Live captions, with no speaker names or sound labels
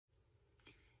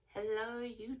Hello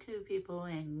YouTube people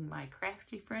and my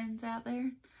crafty friends out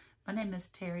there. My name is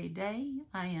Terry Day.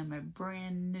 I am a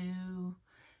brand new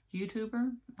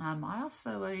YouTuber. I'm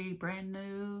also a brand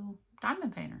new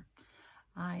diamond painter.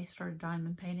 I started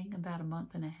diamond painting about a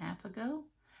month and a half ago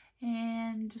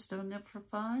and just doing it for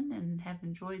fun and have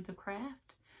enjoyed the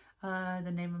craft.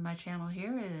 The name of my channel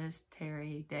here is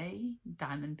Terry Day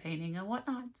Diamond Painting and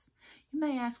Whatnots. You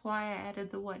may ask why I added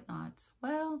the whatnots.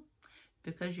 Well,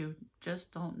 because you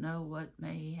just don't know what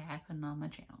may happen on my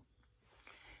channel.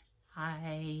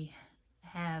 I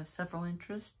have several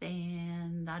interests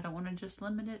and I don't want to just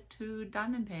limit it to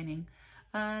diamond painting.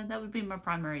 That would be my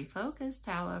primary focus.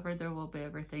 However, there will be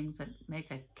other things that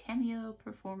make a cameo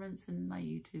performance in my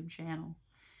YouTube channel.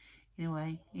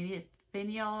 Anyway, if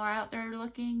any of y'all are out there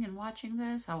looking and watching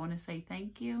this, I want to say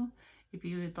thank you. If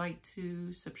you would like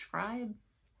to subscribe,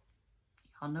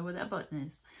 y'all know where that button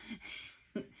is.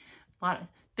 A lot of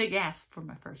big ask for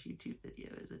my first YouTube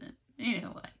video, isn't it?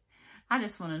 Anyway, I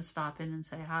just wanted to stop in and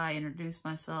say hi, introduce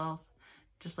myself,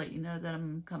 just let you know that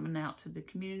I'm coming out to the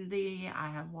community.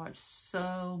 I have watched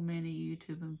so many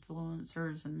YouTube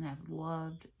influencers and have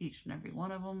loved each and every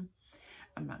one of them.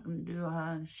 I'm not going to do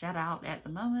a shout out at the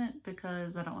moment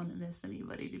because I don't want to miss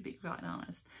anybody, to be quite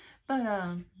honest. But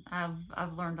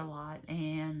I've learned a lot,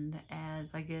 and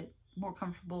as I get more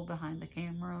comfortable behind the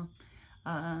camera,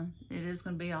 it is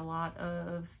going to be a lot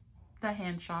of the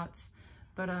hand shots,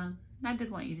 but I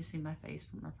did want you to see my face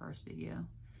from my first video.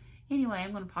 Anyway,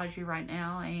 I'm going to pause you right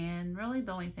now, and really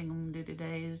the only thing I'm going to do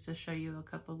today is to show you a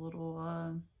couple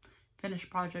little finished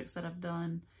projects that I've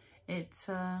done. It's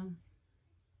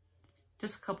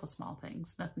just a couple small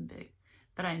things, nothing big,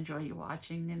 but I enjoy you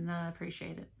watching and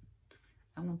appreciate it.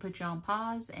 I'm going to put you on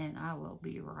pause and I will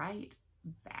be right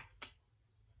back.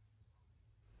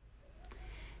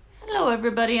 Hello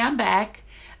everybody, I'm back.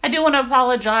 I do want to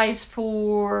apologize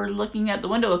for looking at the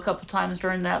window a couple times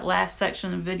during that last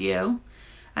section of the video.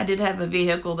 I did have a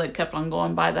vehicle that kept on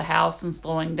going by the house and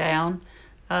slowing down.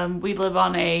 We live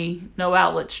on a no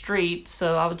outlet street,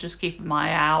 so I was just keeping my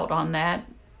eye out on that.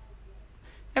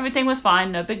 Everything was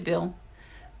fine, no big deal.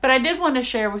 But I did want to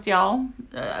share with y'all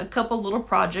a couple little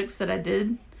projects that I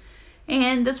did.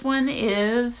 And this one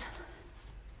is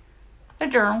a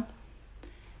journal.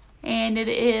 And it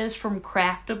is from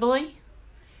Craftably.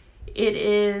 It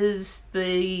is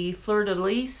the Fleur de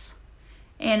Lis,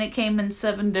 and it came in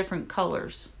 7 different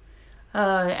colors.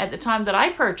 At the time that I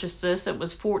purchased this, it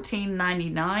was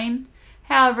 $14.99.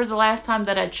 However, the last time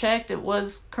that I checked, it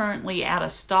was currently out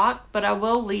of stock, but I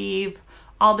will leave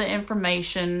all the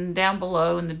information down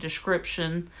below in the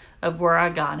description of where I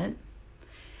got it.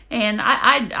 And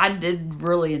I did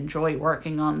really enjoy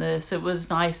working on this. It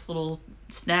was nice little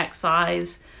snack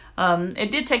size. It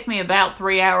did take me about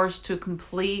 3 hours to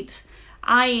complete.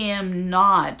 I am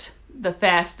not the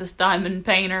fastest diamond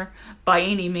painter by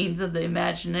any means of the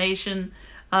imagination.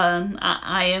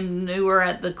 I am newer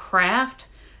at the craft.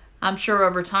 I'm sure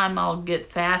over time I'll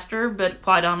get faster, but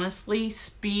quite honestly,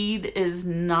 speed is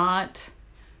not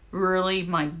really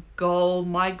my goal.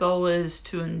 My goal is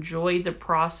to enjoy the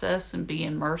process and be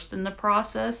immersed in the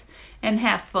process and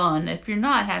have fun. If you're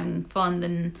not having fun,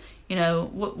 then you know,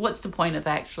 what's the point of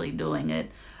actually doing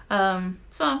it?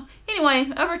 So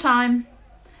anyway, over time,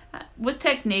 with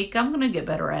technique, I'm going to get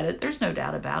better at it. There's no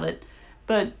doubt about it.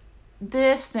 But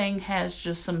this thing has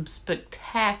just some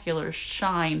spectacular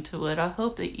shine to it. I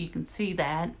hope that you can see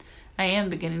that. I am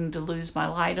beginning to lose my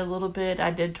light a little bit.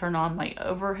 I did turn on my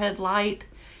overhead light,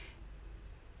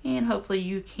 and hopefully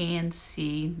you can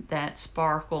see that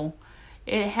sparkle.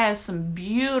 It has some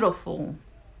beautiful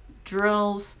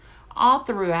drills all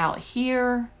throughout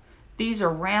here. These are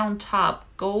round top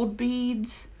gold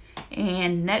beads,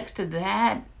 and next to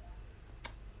that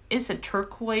is a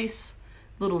turquoise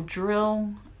little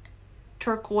drill,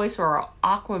 turquoise or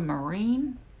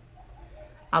aquamarine.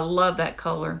 I love that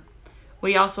color.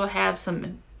 We also have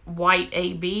some white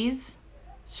ABs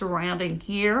surrounding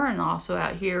here and also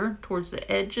out here towards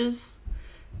the edges.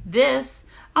 This,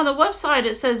 on the website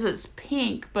it says it's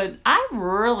pink, but I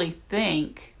really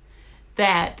think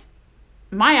that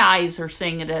my eyes are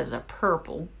seeing it as a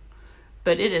purple,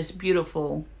 but it is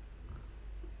beautiful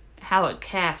how it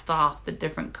casts off the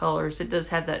different colors. It does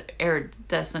have that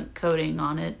iridescent coating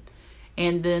on it.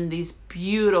 And then these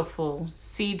beautiful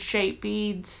seed-shaped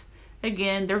beads.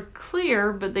 Again, they're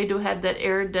clear, but they do have that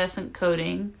iridescent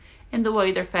coating. And the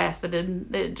way they're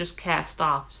faceted, it just casts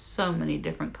off so many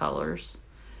different colors.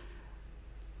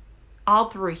 All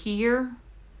through here,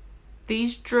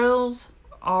 these drills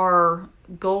are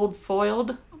gold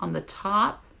foiled on the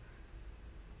top.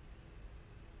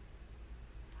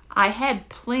 I had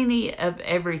plenty of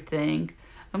everything.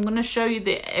 I'm going to show you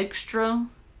the extra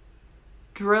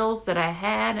drills that I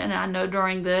had, and I know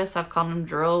during this I've called them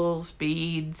drills,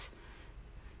 beads,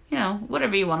 you know,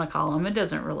 whatever you want to call them. It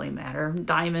doesn't really matter.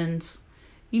 Diamonds,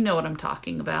 you know what I'm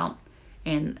talking about.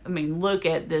 And I mean, look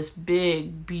at this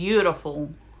big,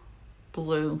 beautiful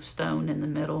blue stone in the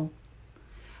middle.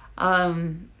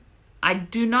 I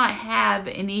do not have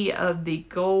any of the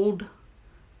gold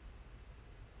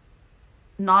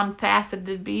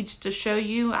non-faceted beads to show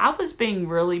you. I was being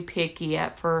really picky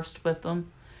at first with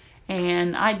them,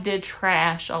 and I did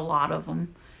trash a lot of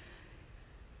them.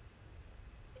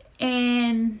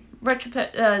 And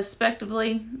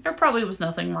retrospectively, there probably was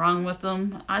nothing wrong with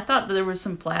them. I thought that there was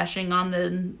some flashing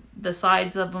on the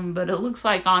sides of them, but it looks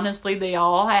like honestly they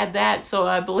all had that, so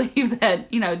I believe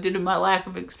that, you know, due to my lack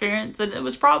of experience, that it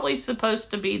was probably supposed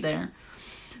to be there.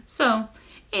 So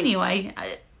anyway,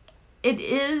 it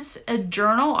is a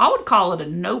journal. I would call it a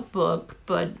notebook,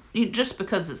 but just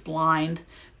because it's lined.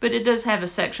 But it does have a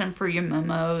section for your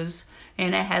memos,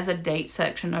 and it has a date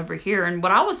section over here. And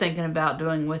what I was thinking about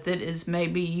doing with it is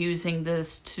maybe using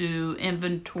this to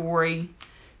inventory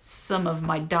some of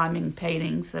my diamond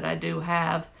paintings that I do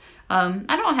have. I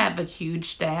don't have a huge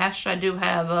stash. I do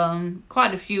have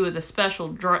quite a few of the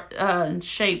special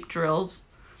shape drills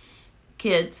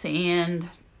kits, and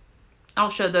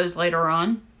I'll show those later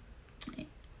on.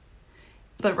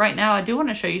 But right now I do want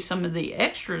to show you some of the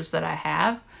extras that I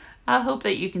have. I hope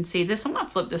that you can see this. I'm going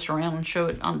to flip this around and show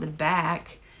it on the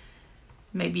back.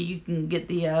 Maybe you can get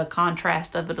the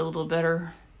contrast of it a little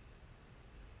better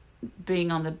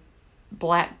being on the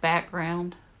black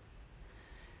background.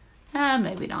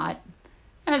 Maybe not.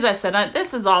 As I said,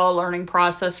 this is all a learning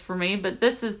process for me, but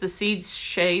this is the Seeds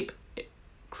Shape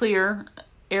clear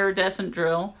iridescent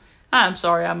drill. I'm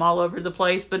sorry I'm all over the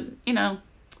place, but you know,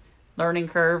 learning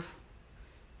curve.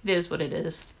 It is what it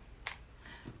is.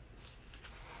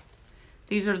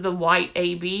 These are the white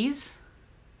ABs.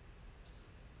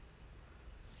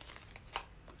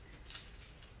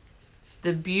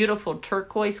 The beautiful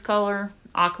turquoise color,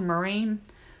 aquamarine.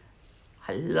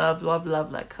 I love, love,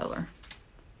 love that color.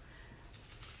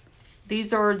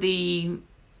 These are the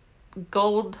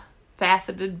gold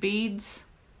faceted beads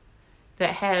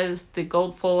that has the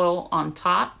gold foil on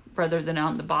top rather than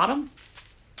on the bottom.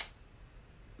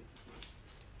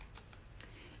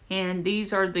 And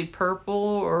these are the purple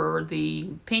or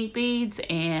the pink beads,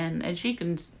 and as you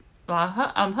can,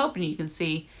 well, I'm hoping you can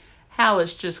see how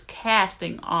it's just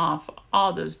casting off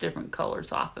all those different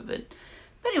colors off of it.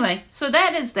 But anyway, so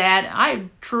that is that. I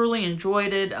truly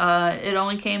enjoyed it. It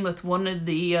only came with one of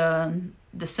the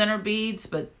center beads,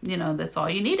 but you know, that's all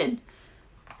you needed.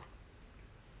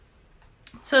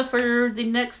 So for the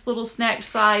next little snack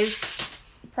size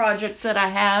project that I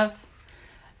have,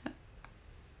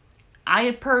 I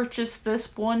had purchased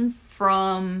this one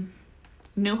from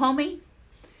New Homey,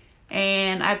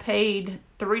 and I paid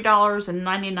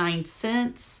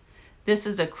 $3.99. This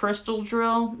is a crystal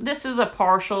drill. This is a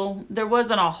partial. There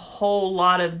wasn't a whole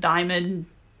lot of diamond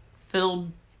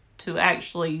filled to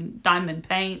actually diamond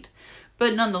paint,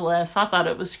 but nonetheless, I thought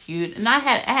it was cute, and I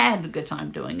had a good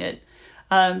time doing it.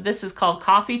 This is called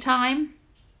Coffee Time,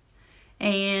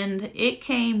 and it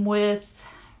came with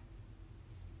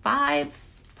five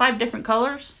different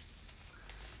colors,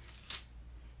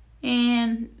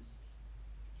 and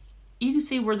you can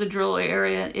see where the drill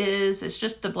area is. It's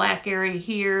just the black area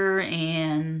here,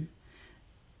 and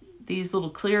these little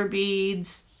clear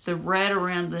beads, the red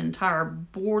around the entire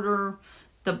border,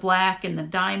 the black and the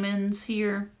diamonds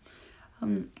here.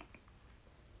 It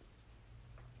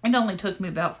only took me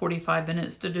about 45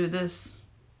 minutes to do this,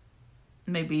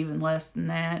 maybe even less than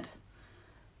that.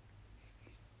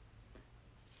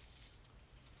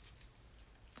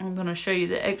 I'm going to show you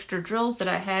the extra drills that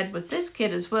I had with this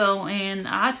kit as well, and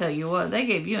I tell you what, they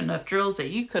gave you enough drills that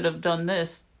you could have done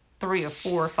this 3 or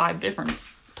 4 or 5 different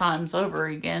times over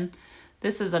again.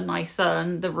 This is a nice,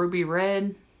 the ruby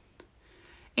red,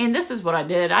 and this is what I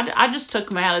did. I just took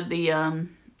them out of the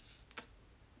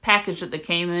package that they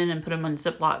came in and put them in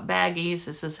Ziploc baggies.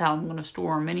 This is how I'm going to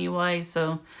store them anyway,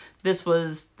 so this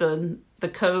was the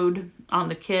code on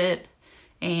the kit,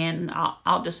 and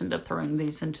I'll just end up throwing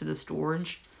these into the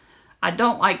storage. I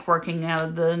don't like working out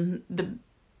of the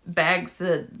bags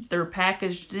that they're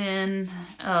packaged in.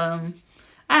 I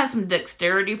have some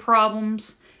dexterity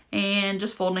problems, and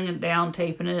just folding it down,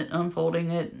 taping it, unfolding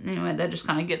it, anyway, that just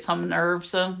kind of gets on my nerves,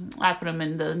 so I put them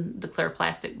in the clear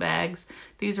plastic bags.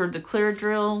 These are the clear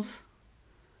drills.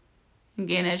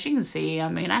 Again, as you can see, I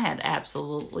mean, I had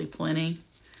absolutely plenty.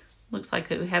 Looks like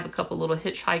we have a couple little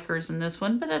hitchhikers in this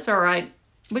one, but that's all right.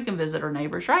 We can visit our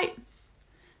neighbors, right?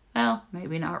 Well,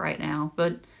 maybe not right now,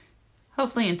 but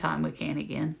Hopefully in time we can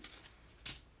again.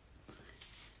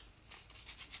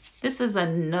 This is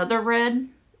another red.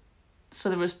 So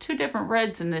there was 2 different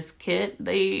reds in this kit.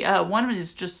 One of them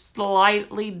is just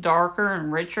slightly darker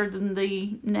and richer than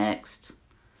the next.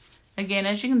 Again,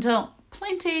 as you can tell,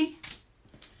 plenty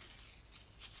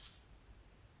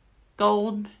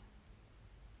gold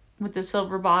with the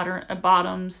silver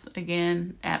bottoms.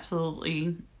 Again,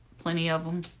 absolutely plenty of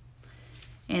them.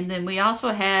 And then we also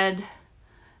had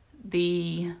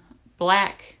the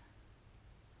black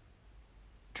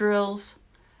drills.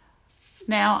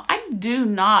 Now, I do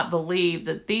not believe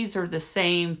that these are the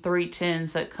same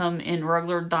 310s that come in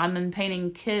regular diamond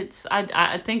painting kits.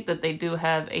 I think that they do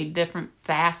have a different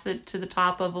facet to the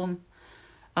top of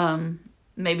them.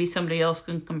 Maybe somebody else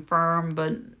can confirm,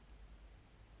 but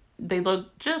they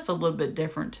look just a little bit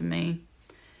different to me.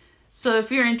 So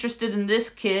if you're interested in this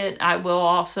kit, I will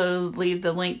also leave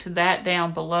the link to that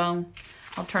down below.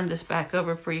 I'll turn this back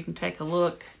over for you can take a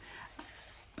look.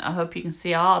 I hope you can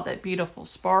see all that beautiful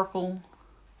sparkle.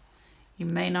 You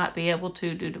may not be able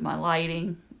to due to my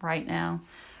lighting right now.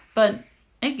 But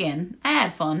again, I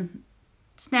had fun.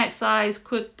 Snack size,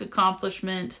 quick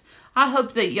accomplishment. I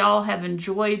hope that y'all have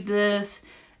enjoyed this.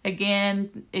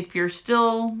 Again, if you're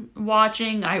still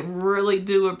watching, I really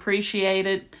do appreciate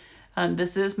it.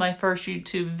 This is my first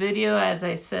YouTube video, as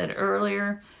I said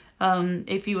earlier.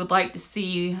 If you would like to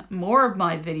see more of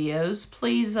my videos,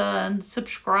 please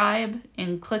subscribe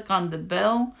and click on the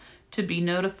bell to be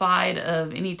notified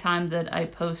of any time that I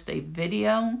post a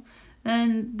video.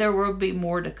 Then there will be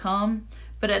more to come.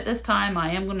 But at this time,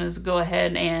 I am going to go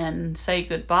ahead and say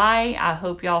goodbye. I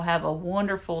hope y'all have a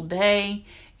wonderful day.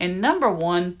 And number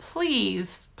one,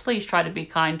 please try to be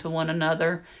kind to one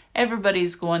another.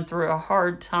 Everybody's going through a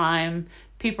hard time.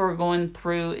 People are going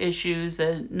through issues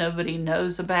that nobody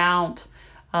knows about.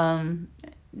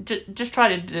 Just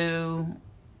try to do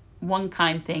one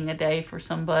kind thing a day for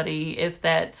somebody. If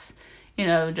that's, you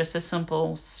know, just a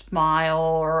simple smile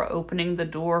or opening the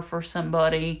door for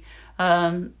somebody.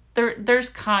 There's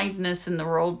kindness in the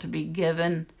world to be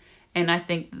given. And I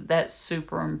think that's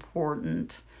super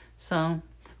important. So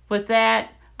with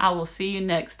that, I will see you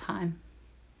next time.